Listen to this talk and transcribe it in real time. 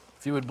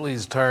If you would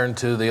please turn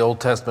to the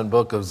Old Testament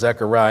book of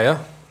Zechariah.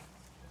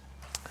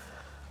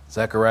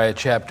 Zechariah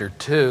chapter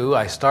 2.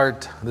 I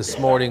start this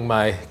morning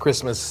my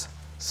Christmas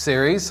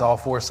series. All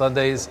 4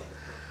 Sundays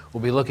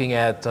we'll be looking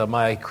at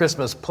my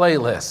Christmas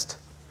playlist.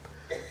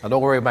 Now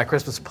don't worry, my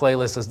Christmas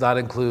playlist does not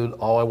include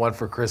All I Want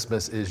for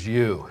Christmas Is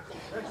You.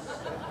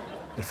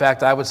 In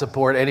fact, I would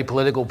support any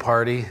political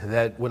party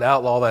that would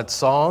outlaw that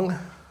song.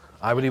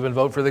 I would even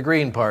vote for the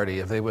Green Party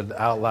if they would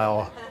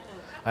outlaw.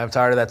 I'm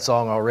tired of that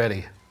song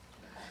already.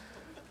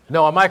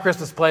 No, on my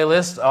Christmas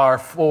playlist are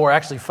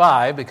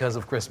 5 because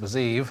of Christmas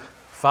Eve,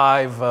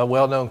 5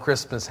 well-known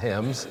Christmas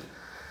hymns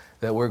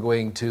that we're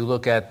going to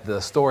look at the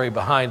story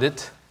behind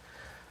it.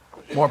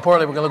 More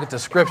importantly, we're going to look at the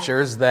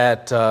scriptures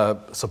that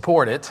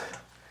support it,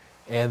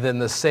 and then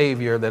the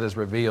Savior that is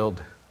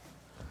revealed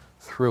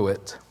through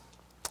it.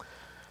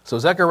 So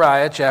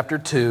Zechariah chapter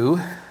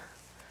 2,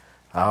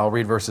 I'll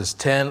read verses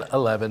 10,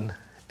 11,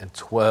 and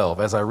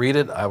 12. As I read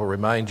it, I will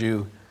remind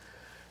you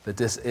that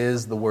this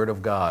is the Word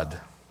of God.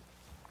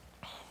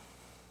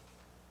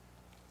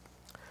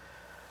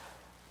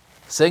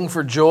 Sing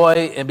for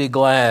joy and be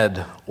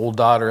glad, O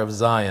daughter of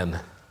Zion.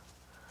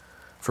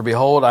 For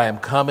behold, I am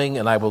coming,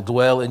 and I will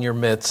dwell in your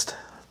midst,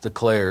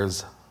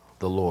 declares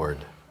the Lord.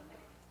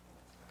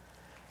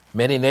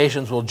 Many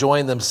nations will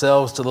join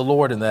themselves to the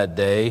Lord in that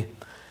day,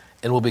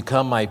 and will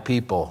become my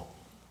people.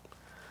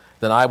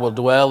 Then I will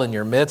dwell in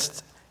your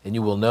midst, and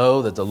you will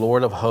know that the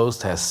Lord of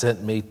hosts has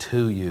sent me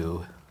to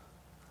you.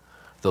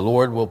 The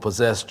Lord will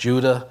possess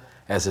Judah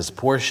as his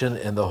portion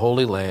in the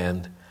Holy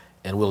Land,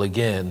 and will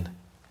again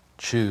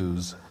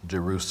choose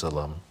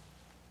Jerusalem.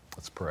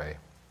 Let's pray.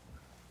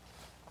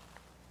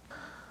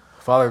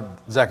 Father,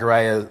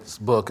 Zechariah's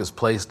book is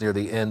placed near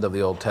the end of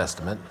the Old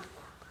Testament.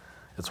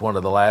 It's one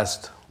of the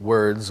last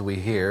words we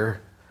hear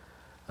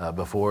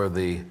before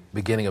the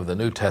beginning of the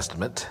New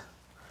Testament.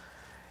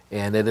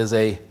 And it is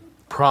a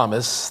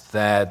promise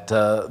that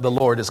the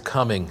Lord is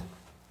coming.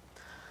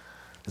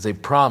 It's a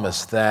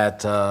promise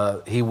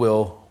that he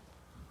will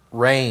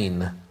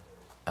reign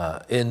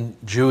in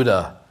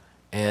Judah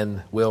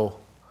and will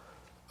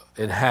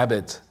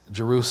inhabit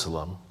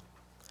Jerusalem.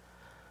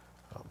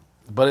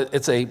 But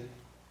it's a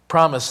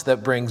promise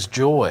that brings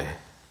joy,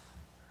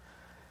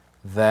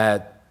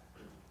 that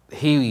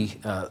he,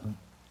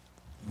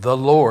 the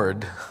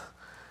Lord,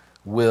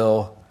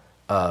 will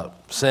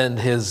send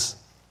his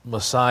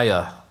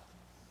Messiah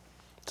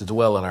to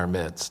dwell in our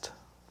midst.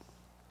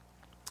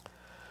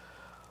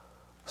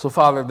 So,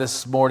 Father,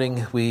 this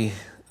morning we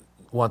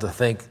want to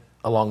think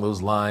along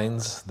those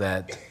lines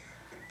that,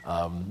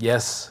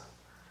 yes,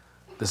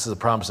 this is a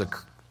promise that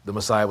the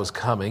Messiah was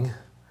coming,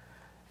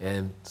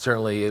 and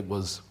certainly it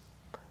was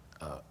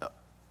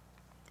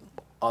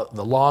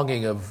the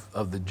longing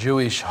of the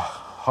Jewish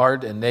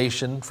heart and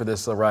nation for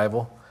this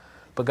arrival.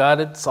 But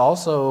God, it's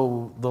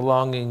also the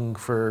longing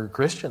for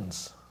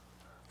Christians,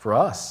 for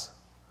us.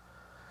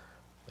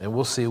 And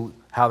we'll see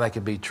how that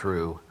can be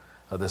true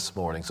this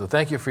morning. So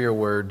thank you for your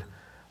word.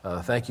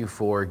 Thank you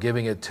for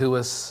giving it to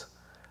us.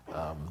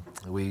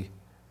 We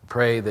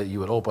pray that you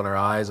would open our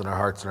eyes and our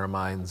hearts and our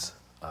minds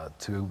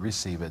to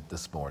receive it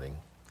this morning.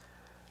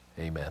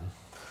 Amen.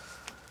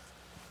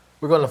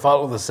 We're going to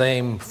follow the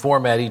same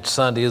format each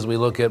Sunday as we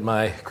look at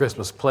my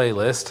Christmas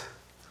playlist.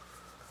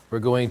 We're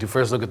going to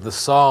first look at the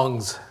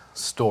song's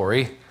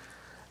story,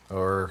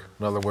 or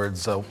in other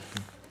words,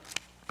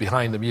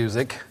 behind the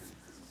music.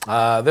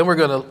 Then we're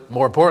going to,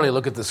 more importantly,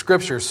 look at the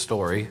scripture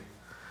story.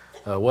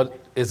 What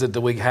is it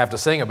that we have to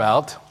sing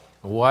about?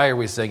 Why are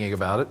we singing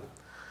about it?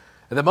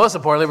 And then most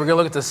importantly, we're going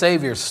to look at the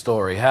Savior's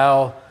story,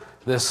 how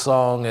this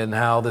song and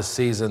how this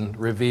season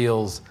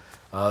reveals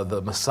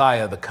the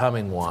Messiah, the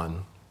coming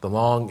one, the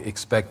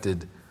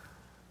long-expected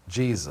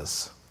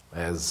Jesus,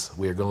 as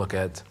we are going to look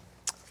at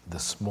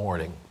this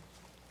morning.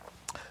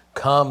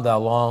 Come, thou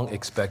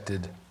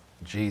long-expected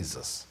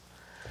Jesus.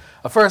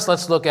 First,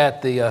 let's look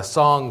at the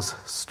song's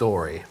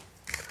story.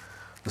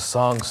 The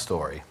song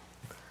story.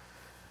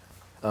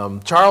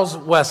 Charles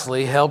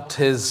Wesley helped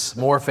his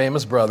more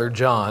famous brother,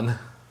 John,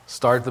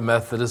 start the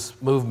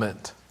Methodist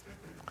movement.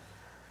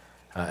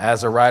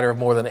 As a writer of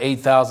more than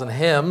 8,000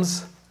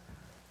 hymns,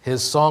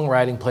 his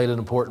songwriting played an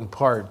important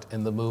part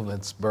in the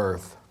movement's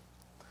birth.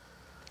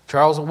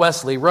 Charles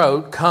Wesley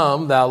wrote,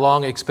 "Come, thou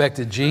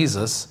long-expected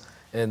Jesus,"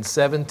 in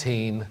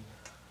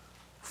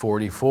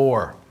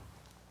 1744.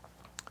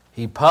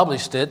 He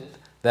published it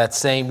that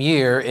same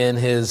year in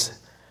his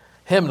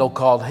hymnal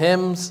called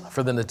Hymns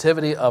for the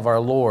Nativity of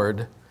Our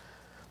Lord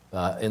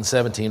in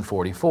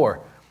 1744.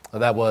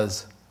 That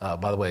was,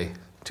 by the way,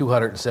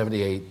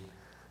 278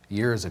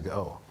 years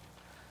ago.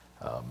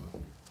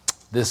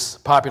 This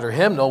popular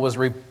hymnal was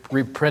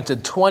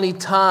reprinted 20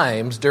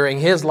 times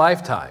during his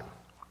lifetime.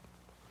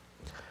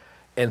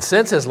 And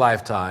since his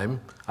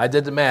lifetime, I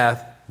did the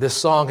math, this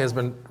song has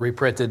been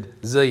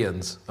reprinted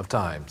zillions of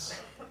times.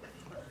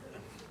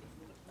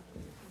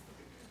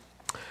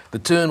 The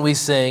tune we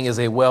sing is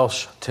a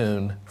Welsh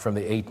tune from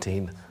the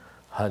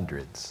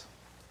 1800s.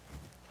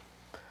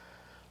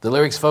 The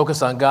lyrics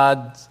focus on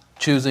God's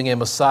choosing a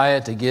Messiah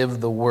to give to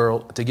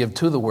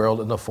the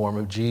world in the form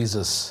of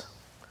Jesus.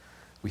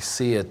 We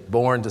see it,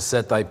 born to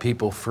set thy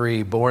people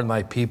free, born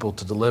thy people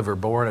to deliver,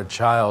 born a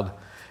child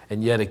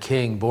and yet a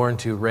king, born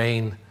to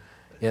reign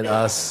in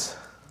us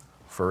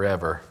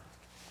forever.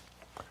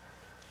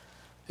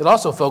 It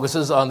also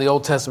focuses on the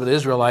Old Testament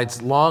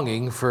Israelites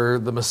longing for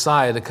the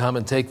Messiah to come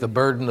and take the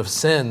burden of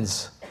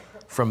sins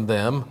from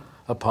them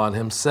upon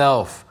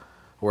himself,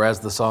 or as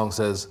the song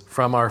says,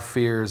 from our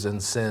fears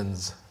and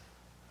sins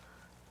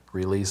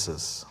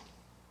releases.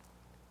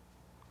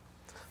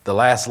 The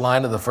last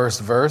line of the first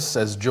verse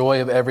says,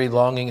 joy of every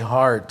longing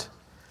heart.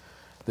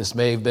 This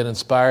may have been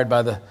inspired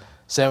by the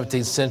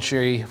 17th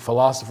century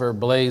philosopher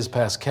Blaise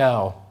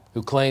Pascal,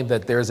 who claimed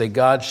that there is a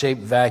God-shaped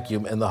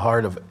vacuum in the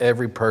heart of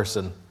every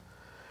person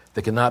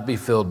that cannot be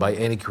filled by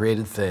any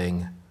created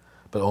thing,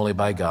 but only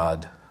by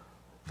God,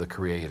 the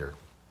Creator.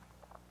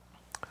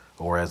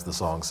 Or as the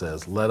song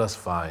says, let us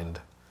find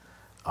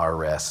our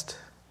rest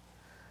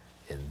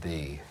in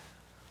Thee.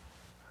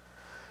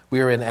 We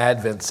are in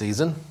Advent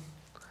season.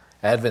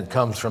 Advent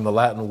comes from the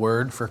Latin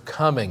word for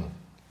coming,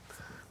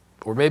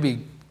 or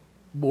maybe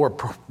more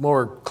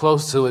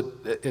close to it,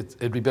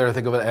 it'd be better to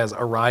think of it as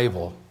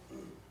arrival.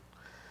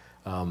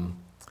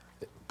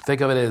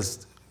 Think of it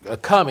as a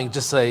coming.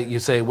 Just you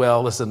say,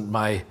 well, listen,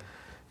 my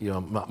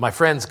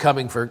friend's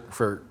coming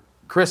for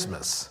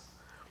Christmas.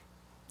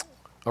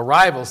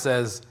 Arrival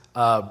says,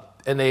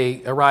 and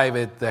they arrive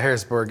at the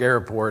Harrisburg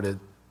Airport at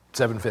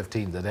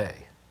 7:15 today.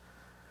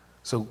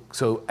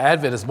 So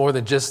Advent is more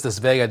than just this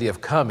vague idea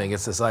of coming.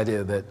 It's this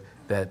idea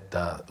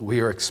that we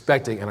are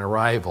expecting an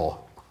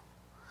arrival,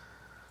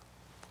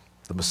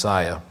 the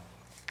Messiah.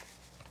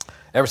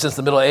 Ever since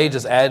the Middle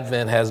Ages,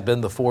 Advent has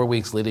been the 4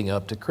 weeks leading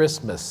up to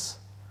Christmas.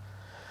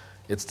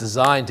 It's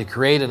designed to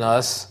create in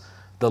us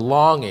the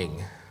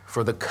longing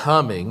for the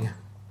coming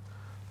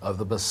of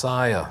the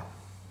Messiah.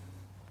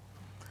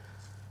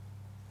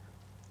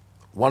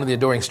 One of the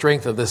enduring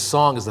strengths of this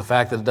song is the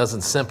fact that it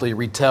doesn't simply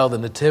retell the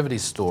nativity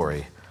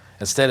story.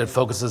 Instead, it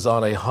focuses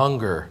on a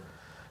hunger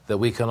that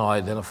we can all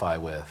identify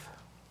with.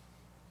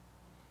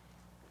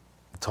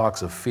 It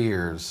talks of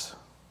fears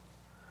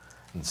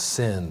and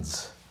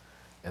sins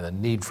and a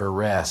need for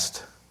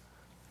rest,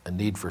 a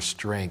need for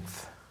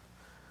strength.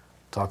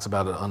 It talks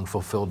about an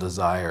unfulfilled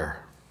desire.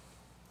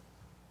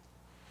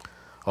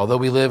 Although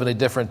we live in a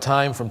different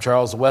time from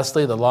Charles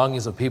Wesley, the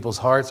longings of people's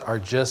hearts are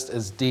just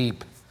as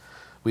deep.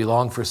 We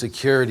long for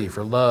security,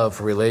 for love,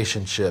 for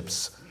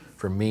relationships,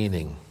 for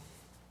meaning.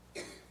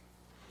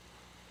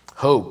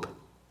 Hope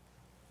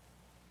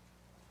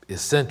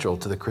is central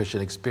to the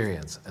Christian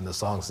experience. And the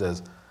song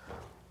says,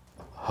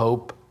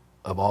 hope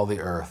of all the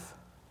earth,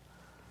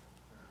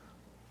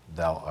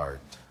 thou art.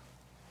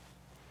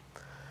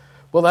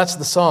 Well, that's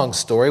the song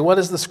story. What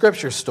is the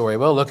scripture story?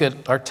 Well, look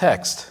at our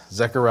text,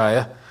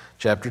 Zechariah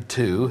chapter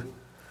 2,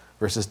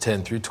 verses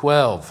 10 through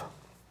 12.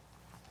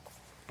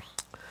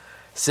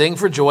 Sing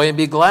for joy and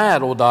be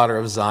glad, O daughter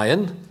of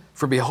Zion,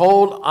 for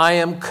behold, I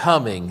am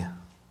coming,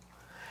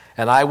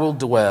 and I will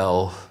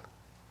dwell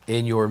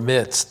in your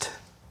midst,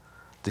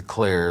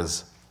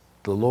 declares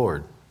the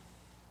Lord.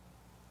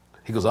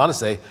 He goes on to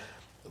say,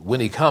 when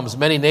he comes,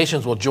 many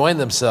nations will join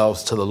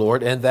themselves to the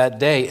Lord in that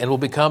day and will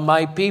become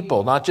my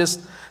people. Not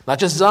just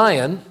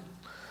Zion,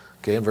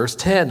 okay, in verse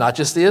 10, not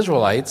just the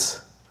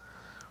Israelites,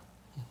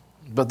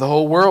 but the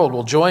whole world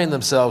will join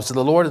themselves to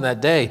the Lord in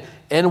that day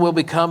and will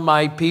become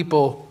my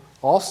people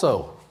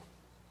also.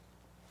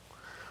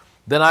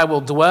 Then I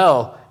will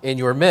dwell in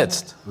your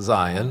midst,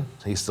 Zion.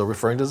 He's still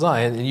referring to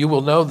Zion. And you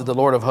will know that the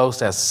Lord of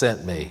hosts has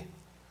sent me.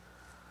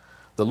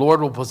 The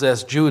Lord will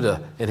possess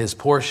Judah in his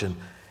portion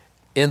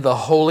in the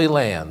Holy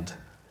Land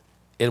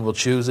and will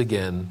choose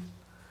again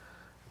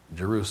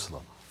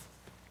Jerusalem.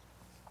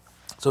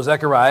 So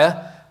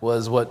Zechariah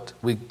was what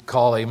we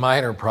call a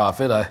minor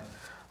prophet. I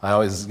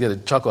always get a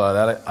chuckle out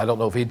of that. I don't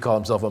know if he'd call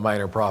himself a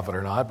minor prophet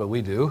or not, but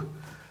we do.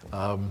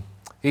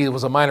 He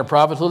was a minor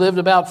prophet who lived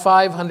about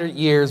 500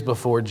 years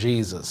before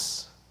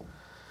Jesus.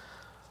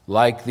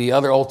 Like the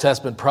other Old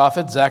Testament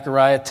prophets,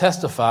 Zechariah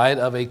testified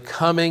of a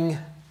coming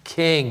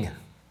king,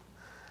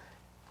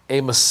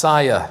 a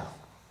Messiah.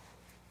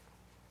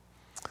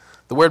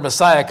 The word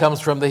Messiah comes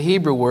from the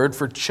Hebrew word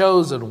for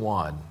chosen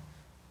one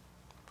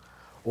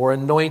or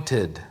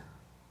anointed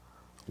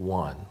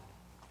one.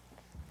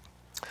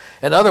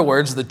 In other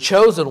words, the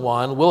chosen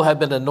one will have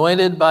been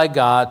anointed by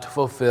God to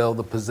fulfill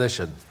the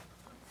position.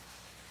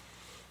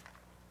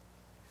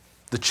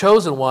 The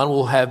chosen one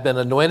will have been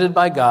anointed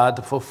by God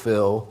to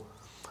fulfill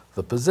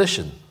the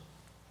position.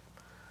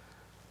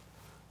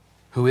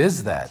 Who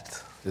is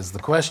that, is the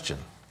question.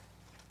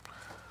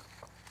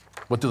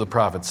 What do the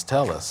prophets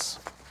tell us?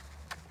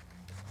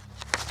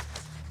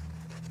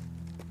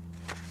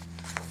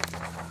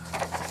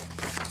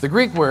 The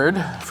Greek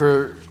word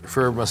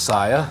for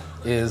Messiah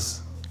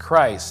is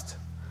Christ.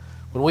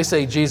 When we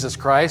say Jesus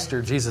Christ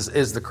or Jesus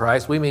is the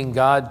Christ, we mean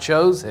God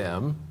chose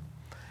him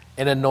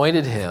and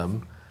anointed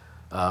him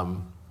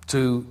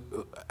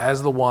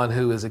as the one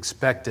who is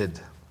expected,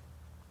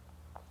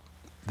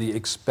 the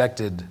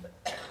expected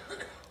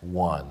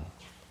one.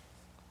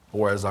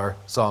 Or as our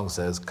song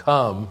says,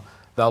 come,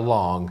 thou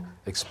long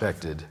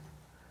expected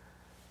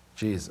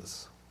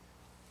Jesus.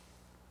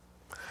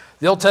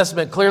 The Old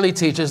Testament clearly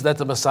teaches that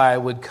the Messiah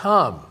would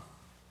come.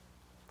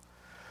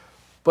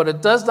 But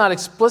it does not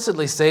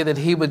explicitly say that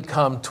he would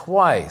come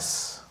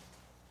twice.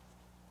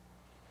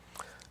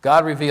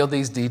 God revealed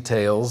these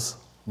details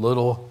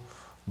little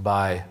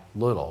by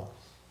little.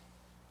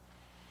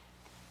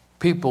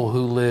 People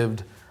who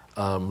lived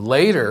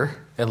later,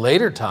 in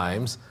later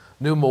times,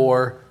 knew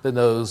more than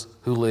those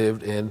who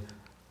lived in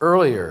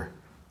earlier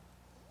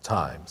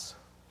times.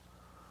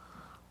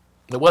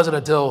 It wasn't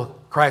until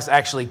Christ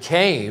actually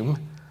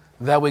came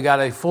that we got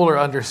a fuller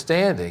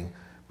understanding.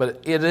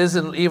 But it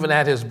isn't even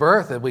at his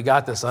birth that we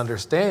got this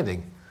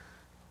understanding.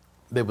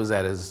 It was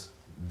at his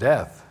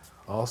death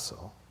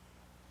also.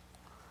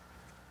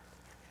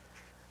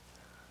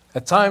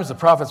 At times, the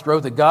prophets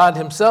wrote that God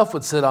himself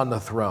would sit on the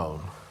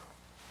throne.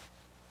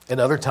 And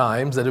other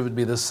times, that it would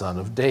be the son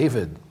of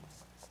David.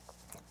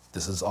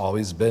 This has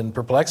always been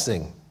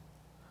perplexing.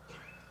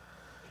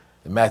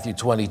 In Matthew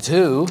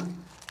 22,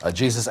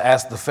 Jesus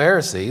asked the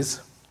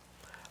Pharisees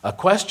a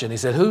question. He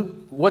said,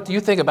 what do you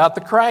think about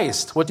the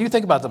Christ? What do you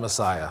think about the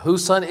Messiah?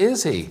 Whose son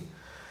is he?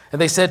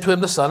 And they said to him,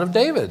 the son of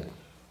David.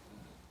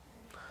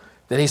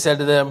 Then he said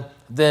to them,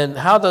 then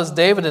how does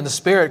David in the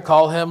Spirit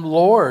call him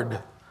Lord,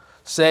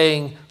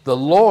 saying, the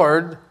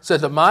Lord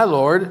said to my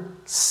Lord,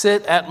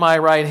 sit at my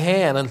right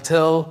hand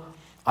until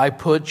I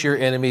put your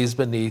enemies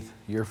beneath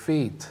your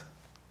feet.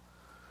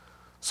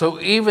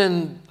 So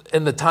even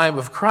in the time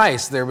of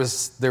Christ, there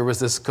was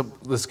this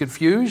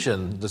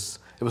confusion.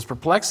 It was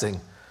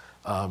perplexing.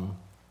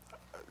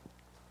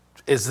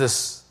 Is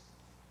this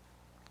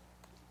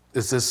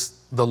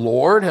the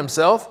Lord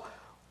himself?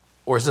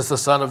 Or is this the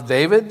son of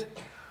David?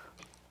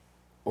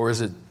 Or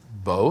is it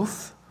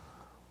both?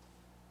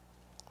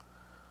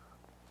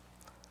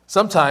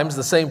 Sometimes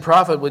the same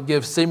prophet would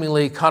give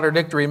seemingly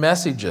contradictory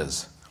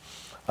messages.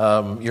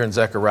 You're in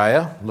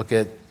Zechariah. Look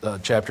at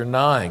chapter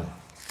 9.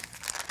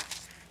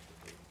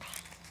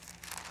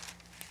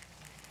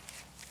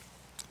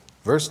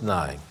 Verse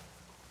 9.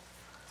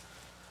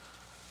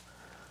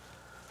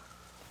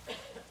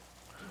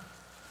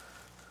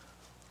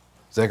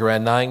 Zechariah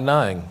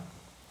 9:9.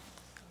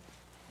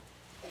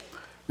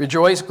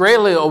 Rejoice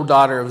greatly, O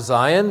daughter of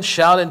Zion.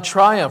 Shout in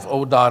triumph,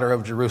 O daughter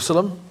of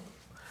Jerusalem.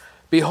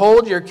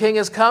 Behold, your king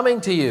is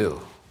coming to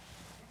you.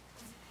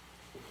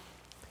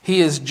 He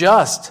is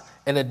just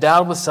and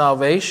endowed with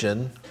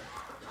salvation,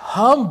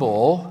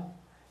 humble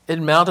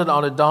and mounted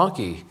on a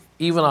donkey,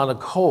 even on a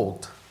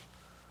colt,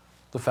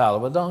 the foal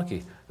of a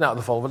donkey. Now,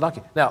 the foal of a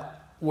donkey. Now,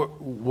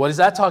 what is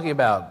that talking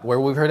about? Where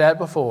we've heard that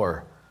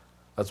before.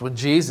 That's when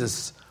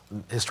Jesus,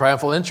 his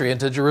triumphal entry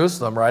into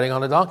Jerusalem, riding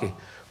on a donkey.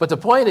 But the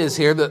point is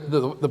here that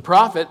the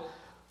prophet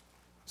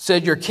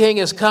said, your king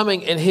is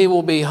coming and he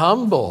will be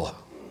humble.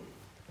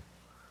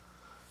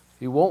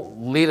 He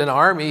won't lead an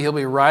army, he'll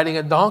be riding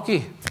a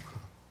donkey.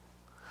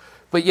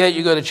 But yet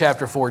you go to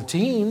chapter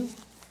 14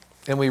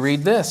 and we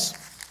read this.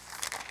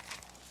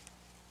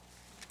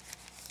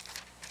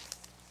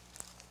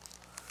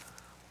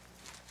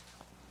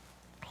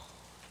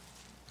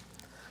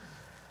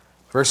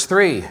 Verse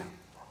 3.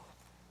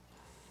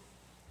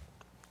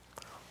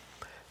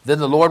 Then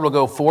the Lord will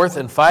go forth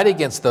and fight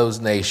against those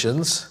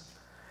nations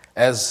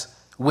as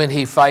when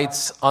he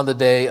fights on the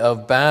day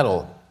of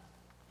battle.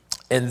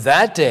 In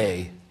that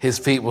day, his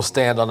feet will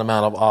stand on the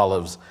Mount of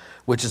Olives,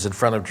 which is in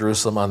front of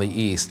Jerusalem on the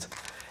east.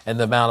 And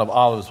the Mount of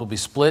Olives will be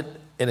split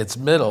in its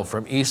middle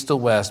from east to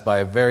west by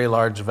a very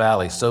large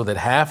valley, so that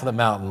half of the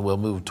mountain will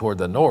move toward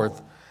the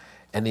north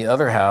and the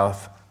other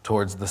half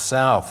towards the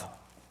south.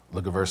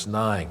 Look at verse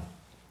 9.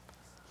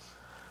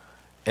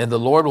 And the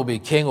Lord will be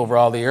king over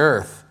all the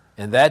earth.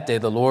 And that day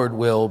the Lord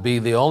will be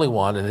the only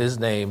one, and his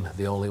name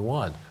the only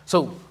one.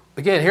 So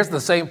again, here's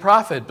the same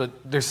prophet, but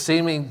there's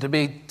seeming to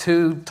be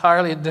two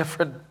entirely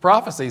different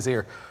prophecies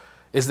here.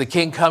 Is the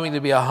king coming to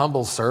be a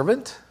humble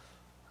servant?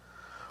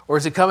 Or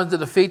is he coming to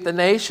defeat the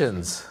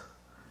nations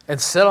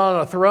and sit on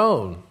a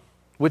throne?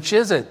 Which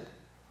is it?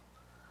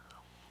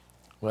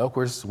 Well, of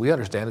course, we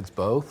understand it's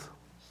both.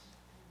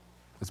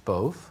 It's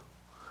both.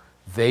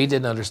 They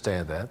didn't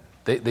understand that.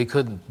 They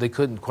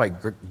couldn't quite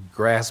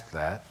grasp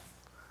that.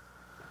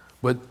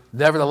 But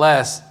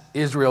nevertheless,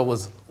 Israel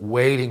was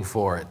waiting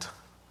for it,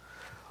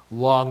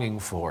 longing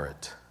for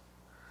it.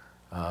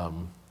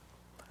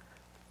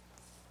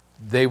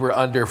 They were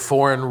under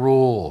foreign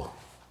rule.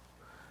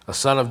 A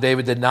son of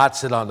David did not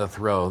sit on the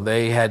throne.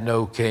 They had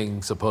no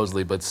king,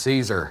 supposedly, but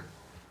Caesar.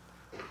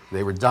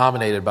 They were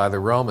dominated by the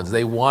Romans.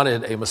 They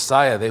wanted a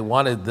Messiah. They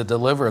wanted the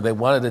deliverer. They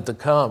wanted it to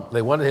come.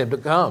 They wanted him to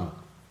come.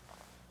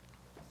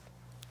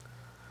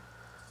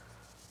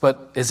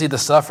 But is he the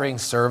suffering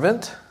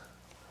servant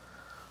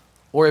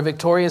or a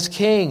victorious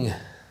king?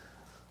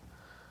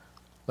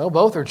 Well,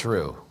 both are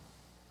true.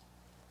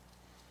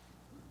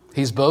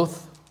 He's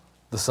both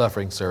the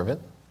suffering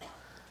servant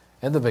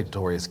and the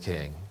victorious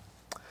king,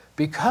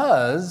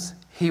 because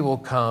he will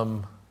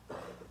come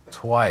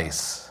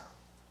twice.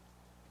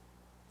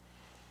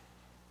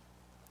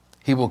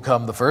 He will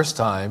come the first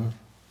time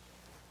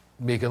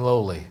meek and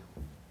lowly,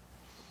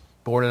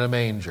 born in a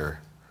manger,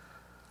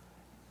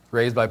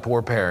 raised by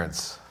poor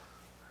parents,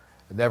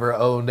 never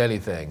owned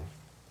anything,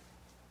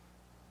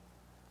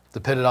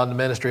 depended on the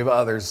ministry of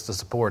others to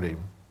support him,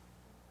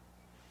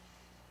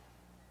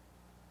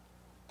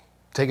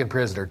 taken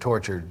prisoner,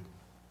 tortured,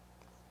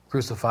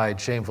 crucified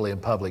shamefully in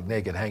public,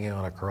 naked, hanging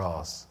on a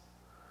cross.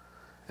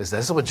 Is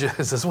this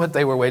what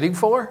they were waiting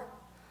for?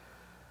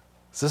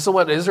 Is this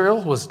what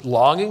Israel was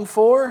longing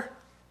for?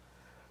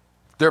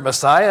 Their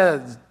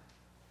Messiah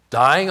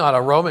dying on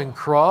a Roman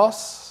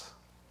cross?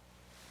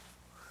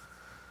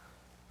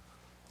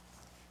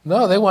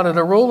 No, they wanted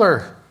a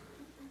ruler.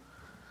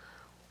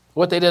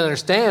 What they didn't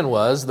understand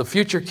was the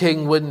future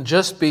king wouldn't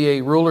just be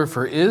a ruler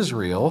for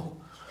Israel,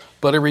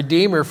 but a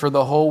redeemer for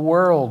the whole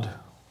world.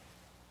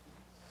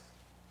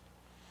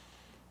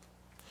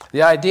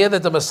 The idea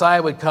that the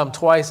Messiah would come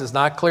twice is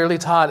not clearly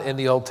taught in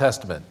the Old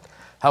Testament.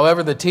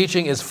 However, the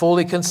teaching is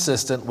fully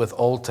consistent with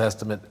Old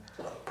Testament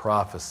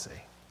prophecy.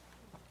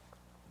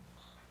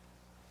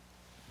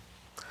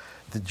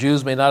 The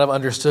Jews may not have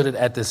understood it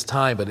at this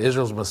time, but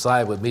Israel's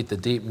Messiah would meet the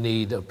deep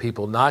need of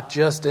people not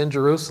just in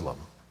Jerusalem,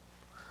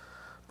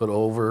 but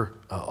over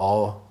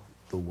all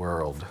the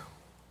world.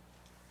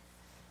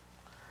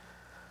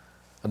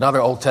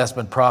 Another Old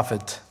Testament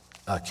prophet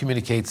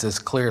communicates this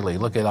clearly.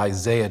 Look at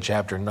Isaiah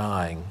chapter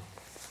 9.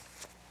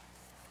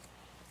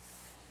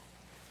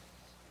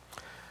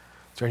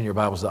 Turn your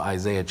Bibles to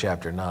Isaiah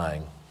chapter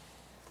 9.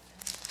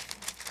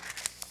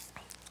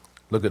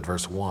 Look at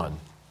verse 1.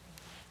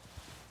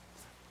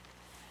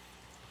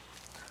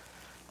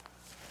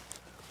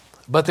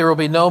 But there will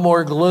be no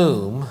more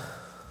gloom,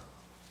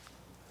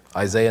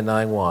 Isaiah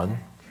 9:1.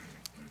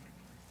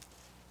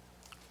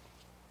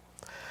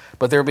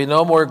 But there will be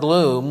no more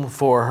gloom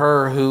for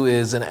her who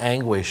is in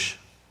anguish.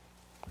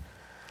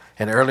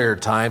 In earlier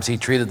times, he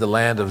treated the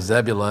land of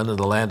Zebulun and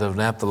the land of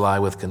Naphtali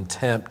with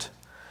contempt.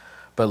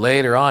 But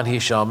later on, he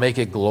shall make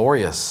it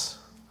glorious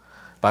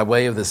by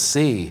way of the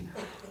sea.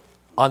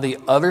 On the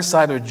other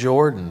side of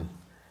Jordan,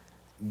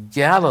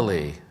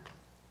 Galilee.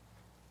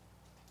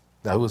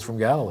 Now, who was from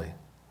Galilee?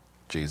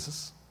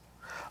 Jesus.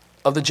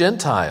 Of the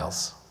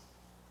Gentiles.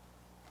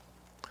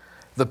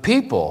 The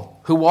people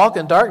who walk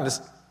in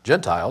darkness,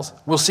 Gentiles,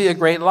 will see a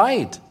great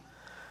light.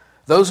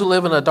 Those who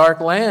live in a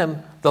dark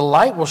land, the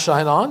light will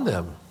shine on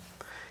them.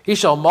 He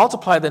shall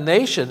multiply the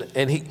nation,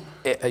 and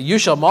you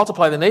shall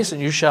multiply the nation,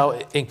 you shall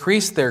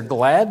increase their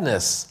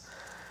gladness.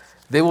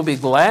 They will be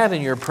glad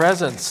in your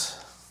presence,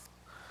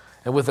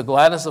 and with the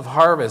gladness of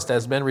harvest,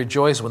 as men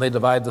rejoice when they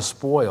divide the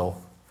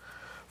spoil.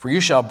 For you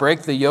shall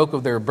break the yoke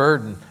of their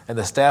burden, and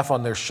the staff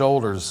on their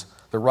shoulders,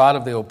 the rod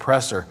of the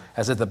oppressor,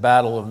 as at the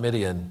battle of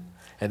Midian.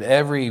 And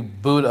every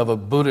boot of a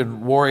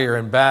booted warrior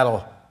in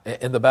battle,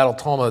 in the battle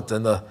tumult,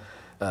 and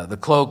the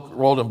cloak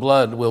rolled in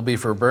blood will be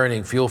for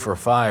burning, fuel for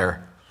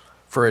fire.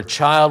 For a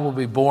child will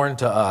be born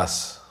to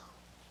us,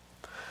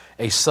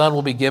 a son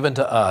will be given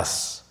to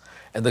us,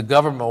 and the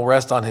government will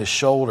rest on his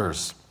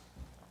shoulders.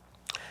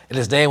 And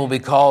his name will be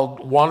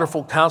called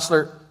Wonderful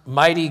Counselor,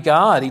 Mighty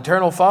God,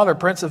 Eternal Father,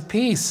 Prince of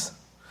Peace.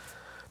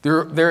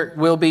 There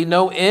will be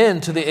no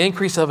end to the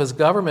increase of his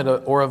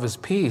government or of his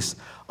peace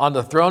on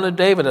the throne of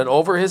David and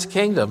over his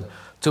kingdom,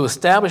 to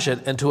establish it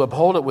and to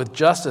uphold it with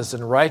justice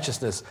and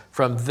righteousness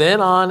from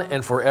then on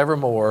and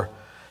forevermore.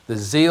 The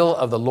zeal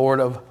of the Lord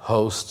of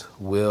hosts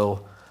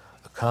will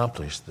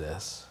accomplish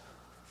this.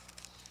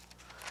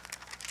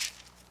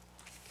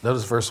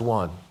 Notice verse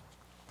 1.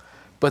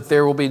 But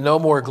there will be no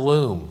more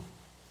gloom.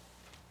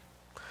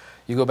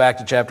 You go back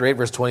to chapter 8,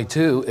 verse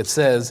 22, it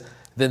says,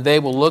 Then they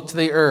will look to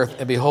the earth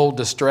and behold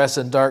distress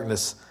and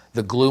darkness,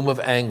 the gloom of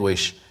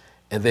anguish,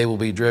 and they will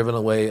be driven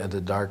away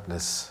into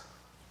darkness.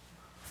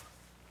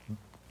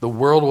 The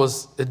world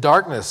was in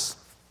darkness.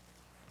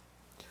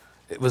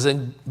 It was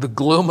in the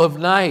gloom of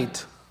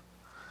night.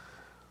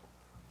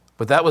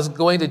 But that was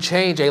going to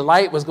change. A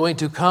light was going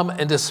to come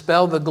and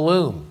dispel the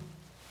gloom.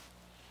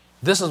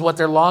 This is what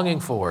they're longing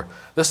for.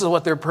 This is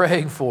what they're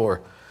praying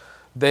for.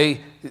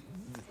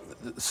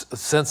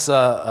 Since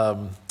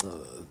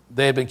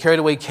they had been carried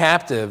away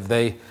captive,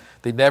 they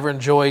never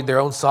enjoyed their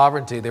own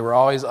sovereignty. They were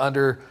always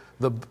under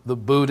the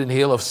boot and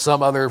heel of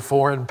some other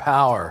foreign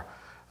power.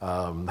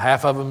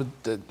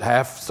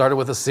 Half started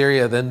with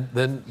Assyria,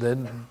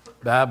 then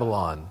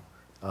Babylon.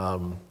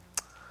 Now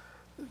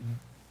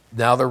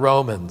the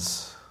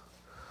Romans.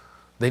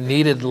 They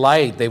needed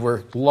light. They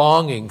were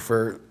longing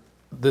for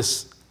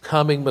this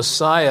coming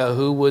Messiah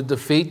who would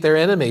defeat their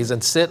enemies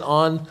and sit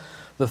on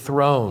the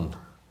throne.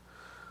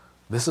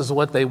 This is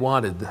what they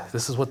wanted.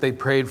 This is what they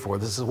prayed for.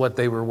 This is what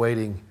they were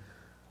waiting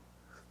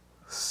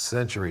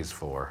centuries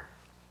for.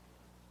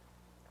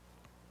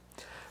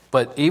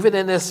 But even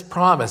in this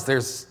promise,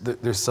 there's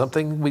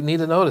something we need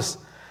to notice.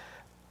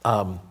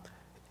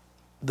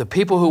 The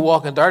people who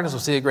walk in darkness will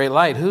see a great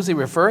light. Who's he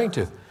referring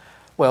to?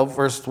 Well,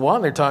 verse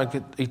 1,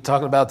 he's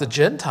talking about the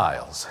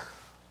Gentiles.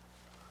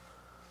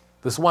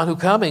 This one who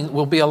coming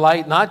will be a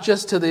light not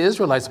just to the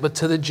Israelites, but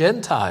to the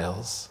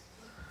Gentiles.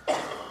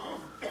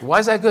 Why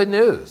is that good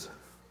news?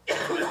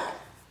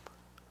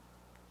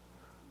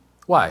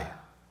 Why?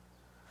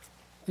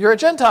 You're a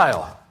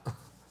Gentile,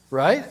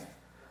 right?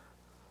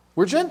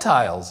 We're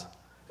Gentiles.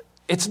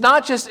 It's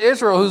not just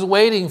Israel who's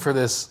waiting for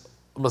this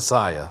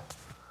Messiah.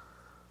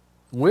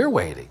 We're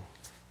waiting.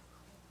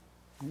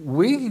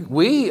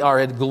 We are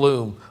in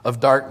gloom of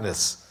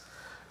darkness.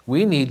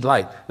 We need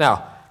light.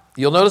 Now,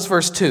 you'll notice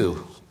verse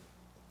 2.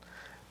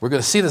 We're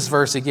going to see this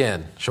verse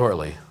again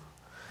shortly.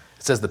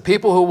 It says, the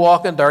people who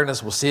walk in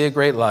darkness will see a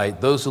great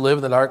light. Those who live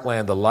in the dark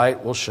land, the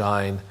light will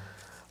shine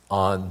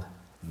on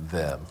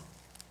them.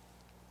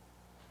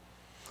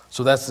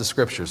 So that's the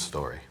Scripture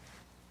story.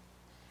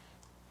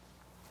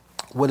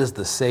 What is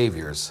the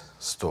Savior's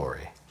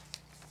story?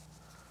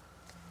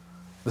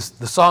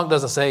 The song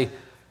doesn't say,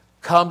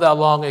 come thou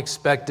long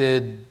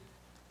expected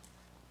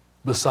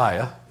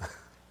Messiah.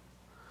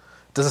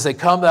 It doesn't say,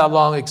 come thou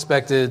long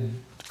expected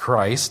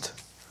Christ.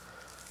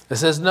 It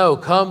says, no,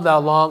 come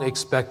thou long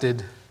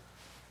expected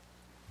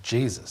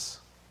Jesus.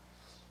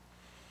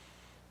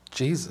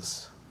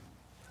 Jesus.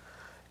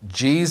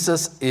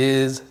 Jesus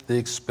is the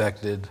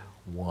expected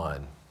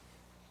one.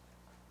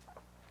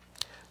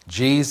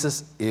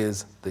 Jesus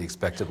is the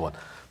expected one.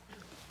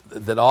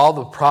 That all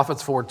the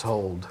prophets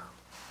foretold,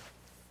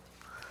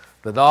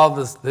 that all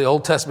the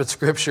Old Testament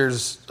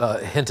scriptures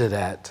hinted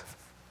at,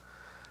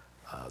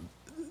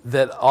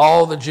 that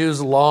all the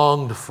Jews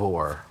longed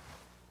for,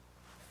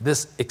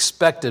 this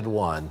expected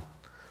one.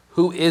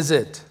 Who is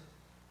it?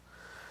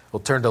 We'll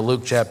turn to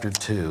Luke chapter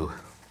 2.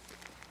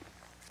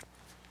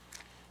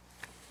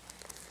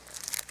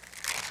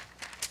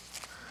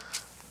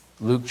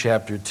 Luke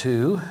chapter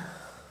 2,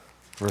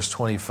 verse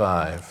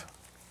 25.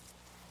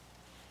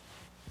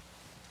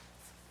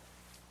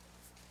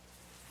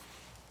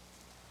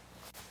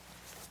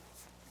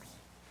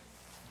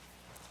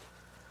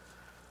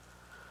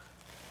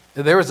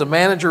 There was a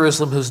man in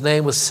Jerusalem whose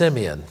name was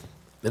Simeon.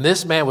 And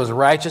this man was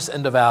righteous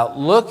and devout,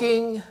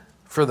 looking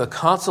for the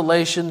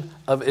consolation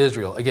of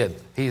Israel. Again,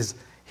 he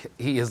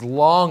is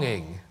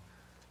longing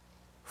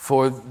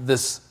for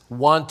this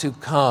one to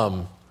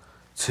come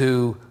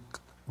to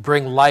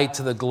bring light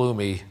to the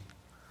gloomy,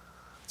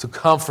 to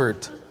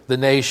comfort the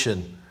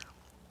nation.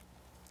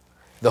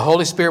 The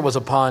Holy Spirit was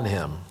upon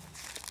him.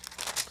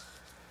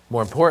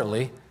 More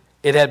importantly,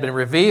 it had been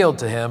revealed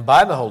to him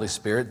by the Holy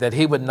Spirit that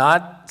he would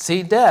not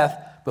see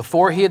death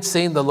before he had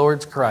seen the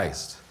Lord's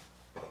Christ.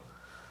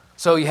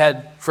 So you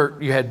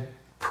had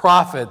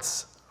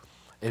prophets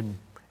and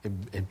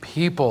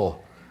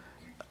people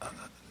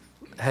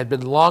had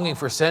been longing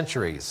for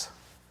centuries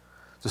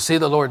to see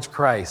the Lord's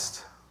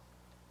Christ,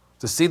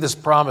 to see this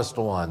promised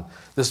one,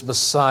 this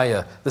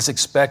Messiah, this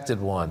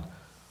expected one.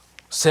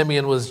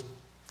 Simeon was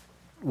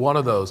one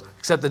of those.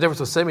 Except the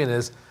difference with Simeon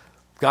is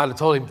God had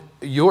told him,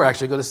 you're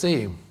actually going to see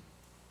him.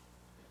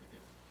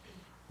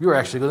 You're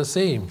actually going to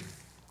see him.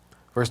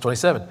 Verse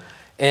 27.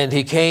 And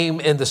he came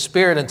in the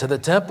Spirit into the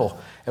temple.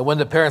 And when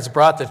the parents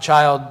brought the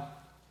child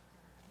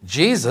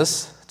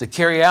Jesus to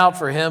carry out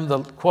for him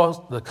the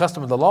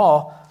custom of the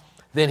law,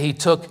 then he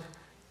took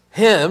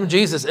him,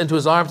 Jesus, into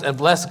his arms and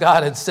blessed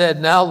God and said,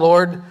 now,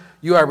 Lord,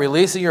 you are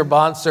releasing your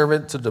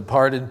bondservant to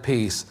depart in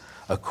peace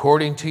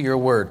according to your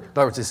word. In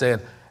other words, he's saying,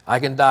 I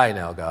can die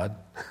now, God.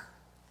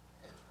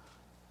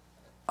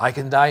 I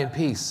can die in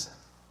peace.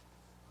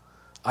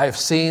 I have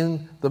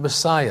seen the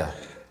Messiah.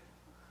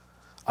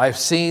 I have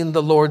seen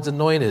the Lord's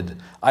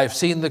anointed. I have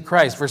seen the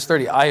Christ. Verse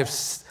 30,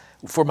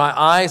 for my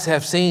eyes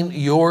have seen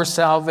your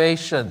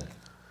salvation.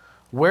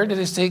 Where did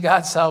he see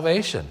God's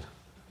salvation?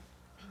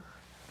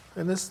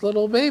 In this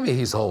little baby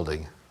he's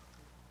holding.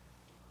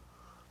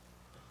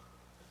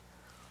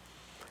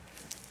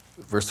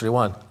 Verse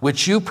 31,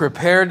 which you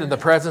prepared in the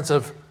presence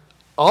of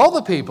all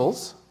the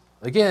peoples.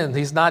 Again,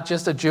 he's not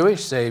just a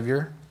Jewish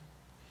Savior.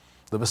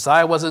 The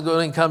Messiah wasn't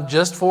going to come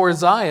just for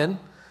Zion,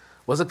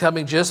 wasn't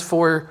coming just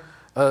for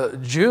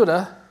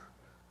Judah.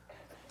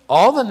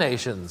 All the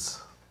nations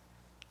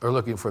are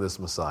looking for this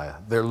Messiah.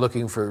 They're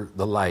looking for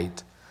the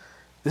light.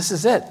 This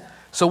is it.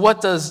 So what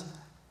does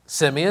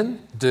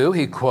Simeon do?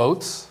 He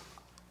quotes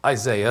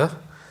Isaiah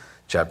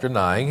chapter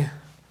 9,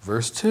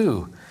 verse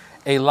 2.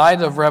 A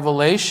light of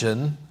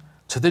revelation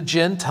to the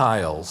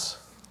Gentiles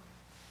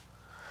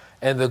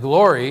and the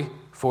glory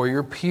for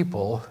your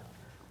people,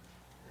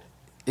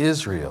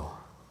 Israel.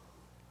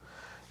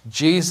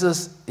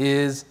 Jesus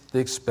is the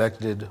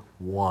expected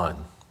one.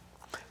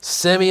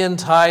 Simeon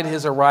tied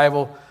his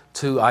arrival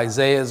to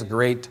Isaiah's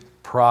great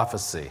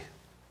prophecy.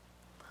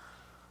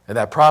 And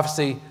that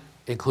prophecy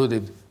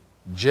included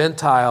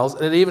Gentiles,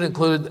 and it even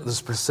included the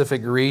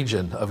specific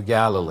region of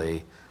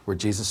Galilee where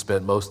Jesus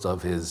spent most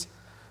of his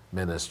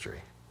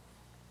ministry.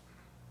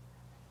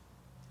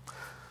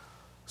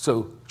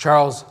 So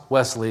Charles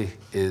Wesley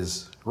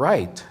is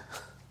right.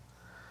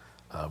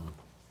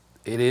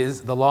 It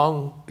is the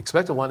long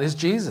expected one is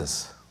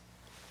Jesus.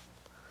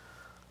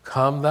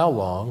 Come thou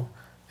long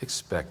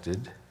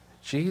expected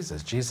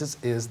Jesus. Jesus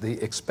is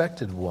the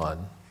expected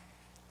one.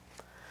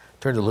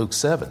 Turn to Luke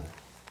 7.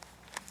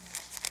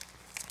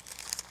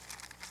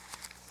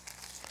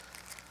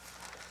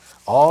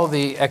 All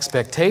the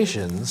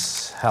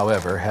expectations,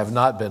 however, have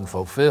not been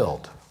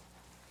fulfilled.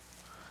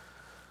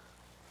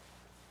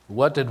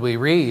 What did we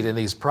read in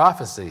these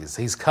prophecies?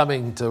 He's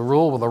coming to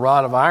rule with a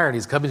rod of iron.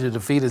 He's coming to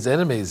defeat his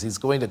enemies. He's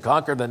going to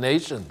conquer the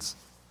nations.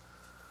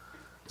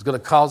 He's going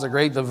to cause a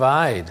great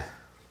divide.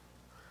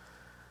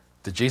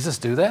 Did Jesus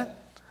do that?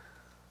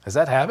 Has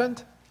that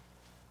happened?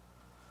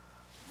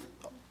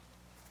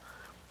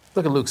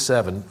 Look at Luke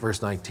 7,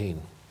 verse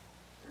 19.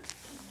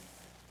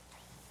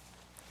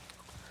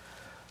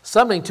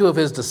 Summoning two of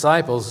his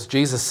disciples,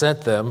 John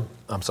the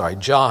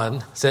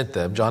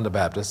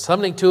Baptist.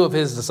 Summoning two of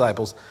his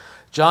disciples,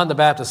 John the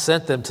Baptist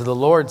sent them to the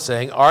Lord,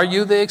 saying, "Are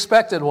you the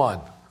expected one?"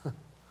 Well,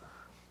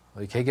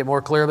 you can't get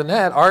more clear than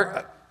that.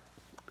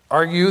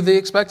 Are you the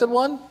expected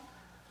one?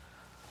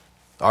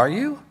 Are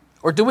you?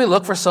 Or do we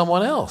look for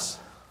someone else?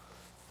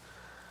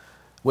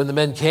 When the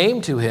men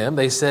came to him,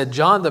 they said,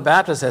 "John the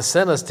Baptist has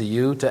sent us to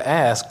you to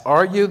ask,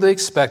 are you the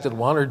expected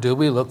one, or do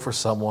we look for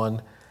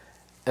someone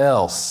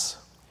else?"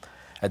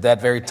 At that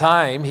very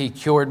time, he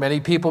cured many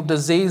people of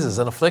diseases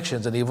and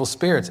afflictions and evil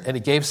spirits, and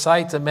he gave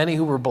sight to many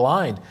who were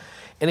blind.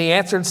 And he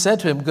answered and said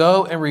to him,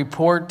 "Go and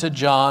report to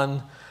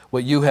John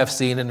what you have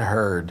seen and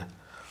heard.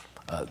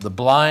 The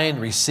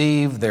blind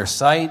receive their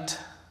sight,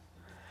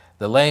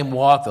 the lame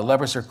walk, the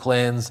lepers are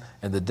cleansed,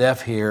 and the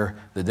deaf hear,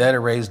 the dead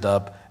are raised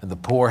up, and the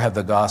poor have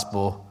the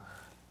gospel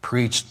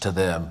preached to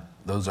them."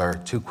 Those are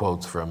two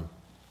quotes from,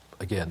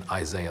 again,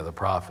 Isaiah the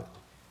prophet.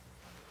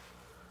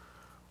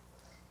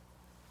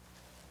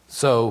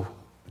 So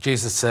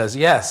Jesus says,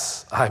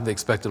 yes, I'm the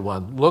expected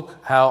one.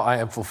 Look how I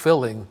am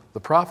fulfilling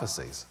the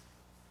prophecies.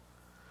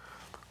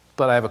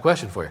 But I have a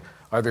question for you.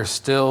 Are there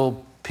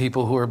still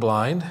people who are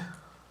blind?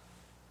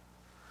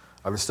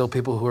 Are there still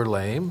people who are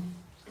lame?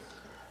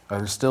 Are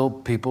there still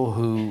people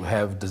who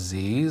have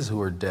disease,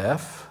 who are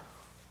deaf,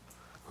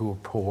 who are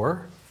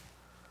poor?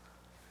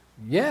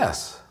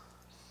 Yes.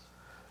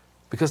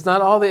 Because not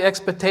all the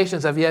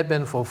expectations have yet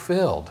been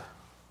fulfilled.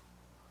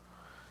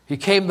 He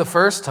came the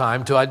first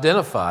time to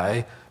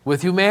identify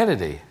with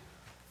humanity.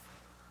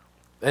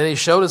 And he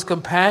showed us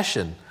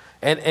compassion.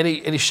 And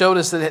he showed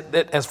us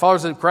that as far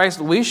as in Christ,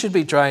 we should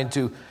be trying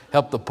to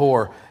help the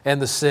poor and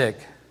the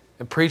sick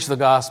and preach the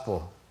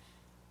gospel.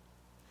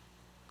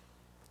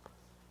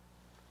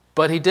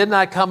 But he did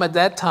not come at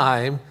that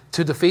time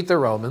to defeat the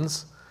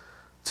Romans,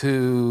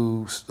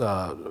 to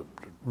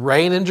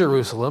reign in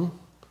Jerusalem.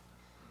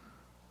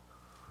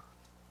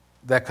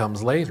 That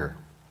comes later.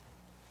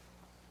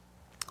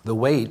 The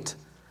wait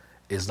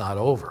is not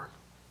over.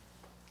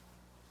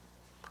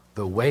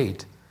 The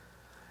wait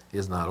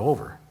is not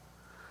over.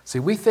 See,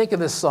 we think of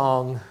this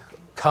song,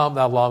 "Come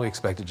Thou Long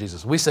Expected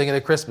Jesus." We sing it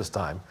at Christmas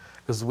time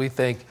because we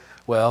think,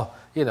 well,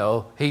 you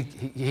know, he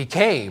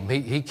came.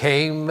 He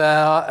came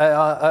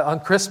on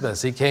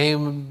Christmas. He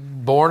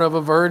came born of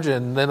a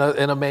virgin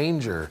in a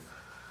manger.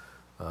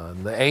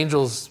 The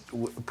angels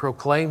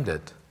proclaimed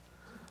it.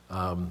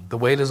 The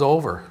wait is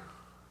over.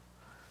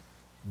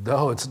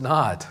 No, it's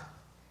not.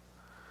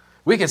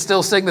 We can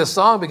still sing this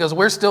song because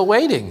we're still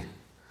waiting.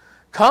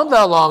 Come,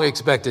 thou long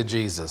expected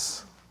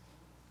Jesus.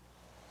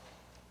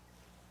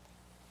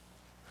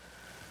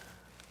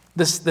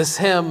 This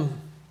hymn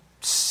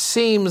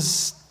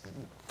seems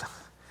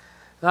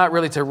not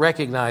really to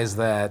recognize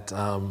that.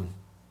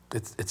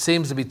 It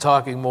seems to be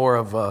talking more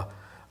of a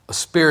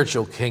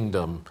spiritual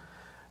kingdom.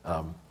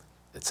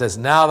 It says,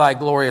 "Now thy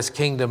glorious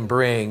kingdom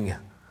bring,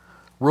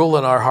 rule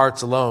in our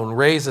hearts alone,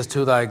 raise us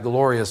to thy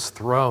glorious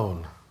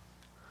throne."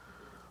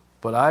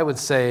 But I would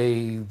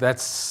say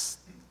that's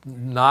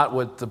not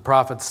what the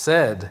prophet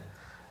said.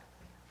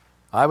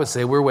 I would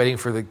say we're waiting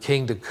for the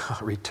king to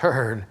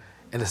return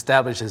and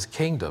establish his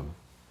kingdom.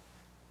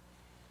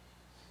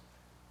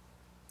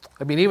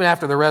 I mean, even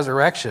after the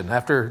resurrection,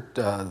 after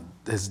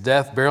his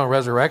death, burial, and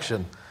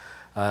resurrection,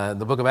 in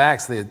the book of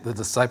Acts, the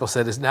disciple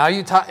said, Is it now? Are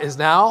you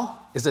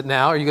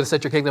going to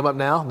set your kingdom up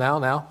now?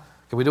 Now?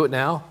 Can we do it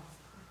now?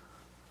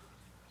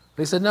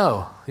 He said,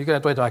 no, you're going to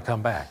have to wait till I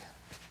come back.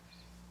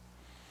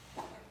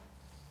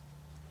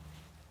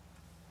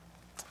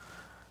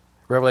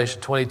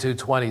 Revelation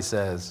 22:20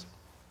 says,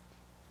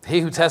 "He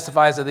who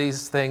testifies to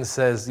these things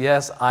says,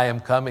 yes, I am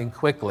coming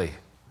quickly.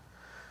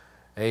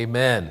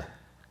 Amen.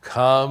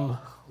 Come,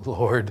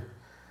 Lord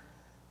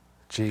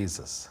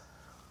Jesus."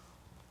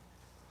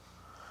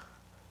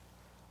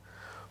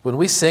 When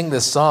we sing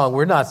this song,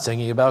 we're not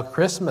singing about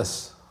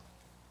Christmas.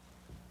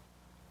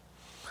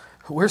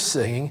 We're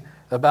singing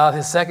about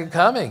his second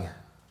coming.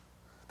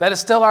 That is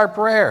still our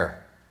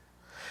prayer.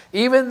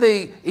 Even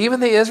the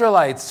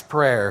Israelites'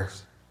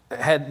 prayers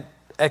had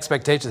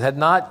expectations, had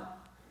not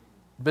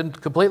been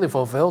completely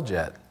fulfilled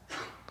yet.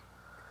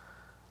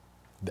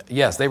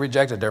 Yes, they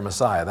rejected their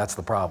Messiah. That's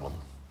the problem.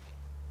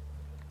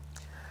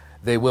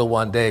 They will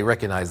one day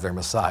recognize their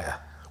Messiah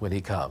when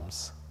he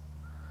comes.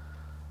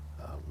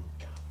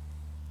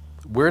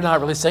 We're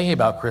not really singing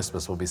about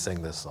Christmas when we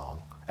sing this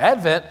song.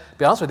 Advent, to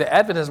be honest with you,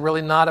 Advent is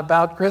really not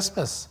about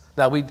Christmas.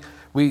 Now,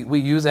 we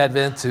use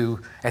Advent to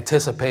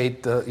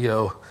anticipate,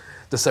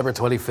 December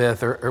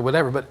 25th or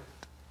whatever, but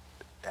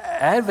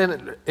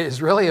Advent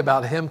is really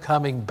about him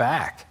coming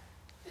back.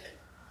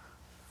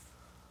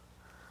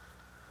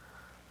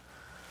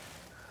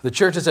 The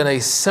church is in a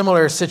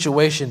similar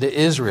situation to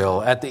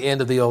Israel at the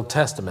end of the Old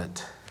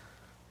Testament.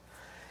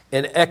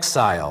 In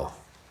exile,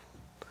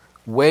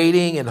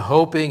 waiting and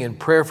hoping in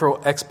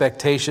prayerful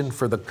expectation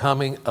for the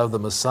coming of the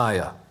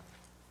Messiah.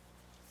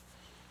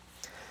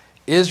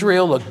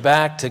 Israel looked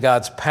back to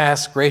God's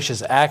past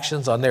gracious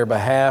actions on their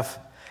behalf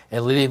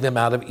and leading them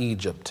out of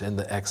Egypt in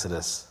the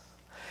Exodus.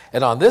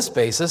 And on this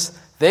basis,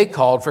 they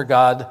called for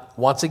God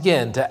once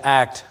again to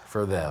act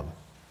for them.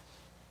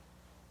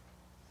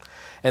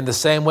 In the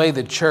same way,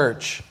 the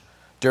church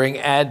during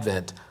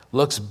Advent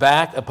looks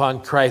back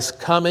upon Christ's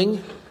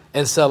coming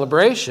and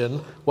celebration,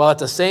 while at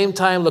the same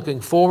time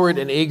looking forward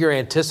in eager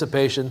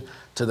anticipation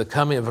to the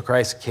coming of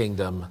Christ's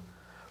kingdom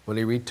when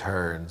he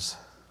returns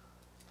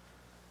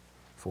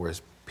for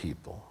his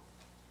people.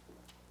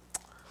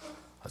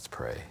 Let's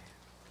pray.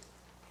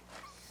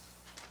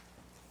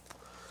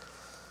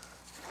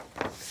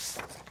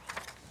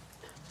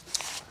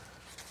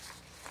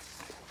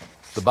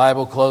 The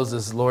Bible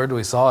closes, Lord,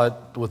 we saw it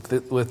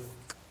with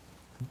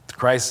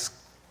Christ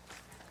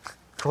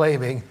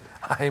claiming,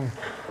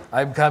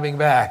 I'm coming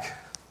back.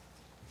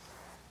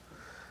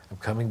 I'm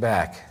coming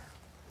back.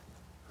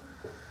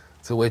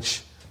 To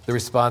which the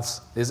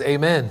response is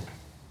amen.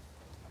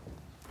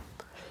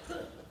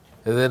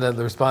 And then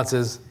the response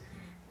is,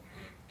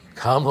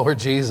 come, Lord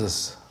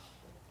Jesus.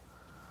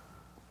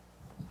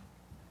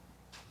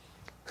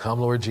 Come,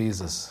 Lord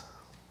Jesus.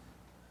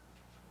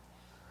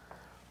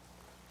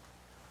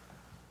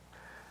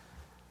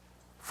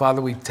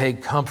 Father, we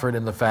take comfort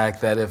in the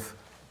fact that if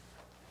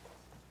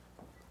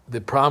the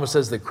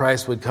promises that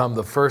Christ would come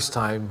the first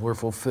time were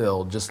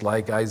fulfilled, just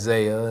like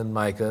Isaiah and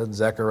Micah and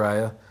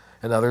Zechariah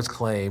and others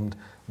claimed,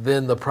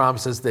 then the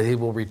promises that he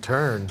will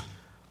return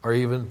are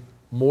even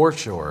more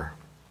sure.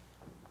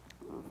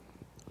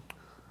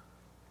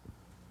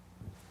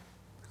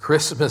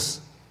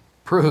 Christmas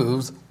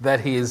proves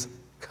that he is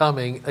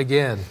coming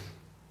again.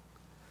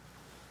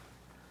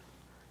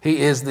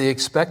 He is the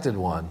expected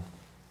one.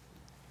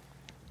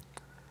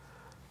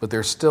 But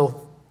there's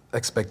still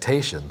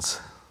expectations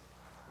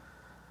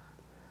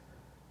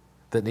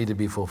that need to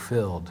be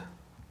fulfilled.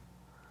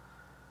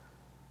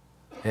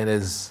 And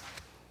as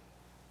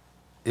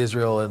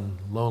Israel in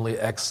lonely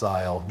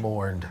exile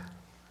mourned,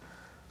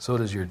 so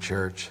does your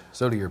church,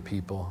 so do your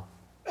people.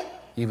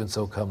 Even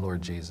so, come,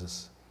 Lord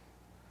Jesus.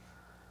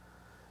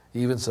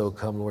 Even so,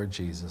 come, Lord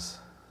Jesus.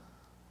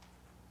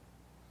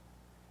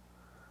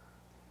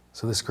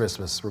 So this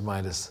Christmas,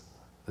 remind us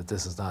that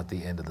this is not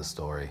the end of the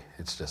story.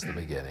 It's just the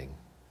beginning.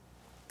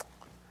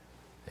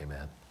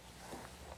 Amen.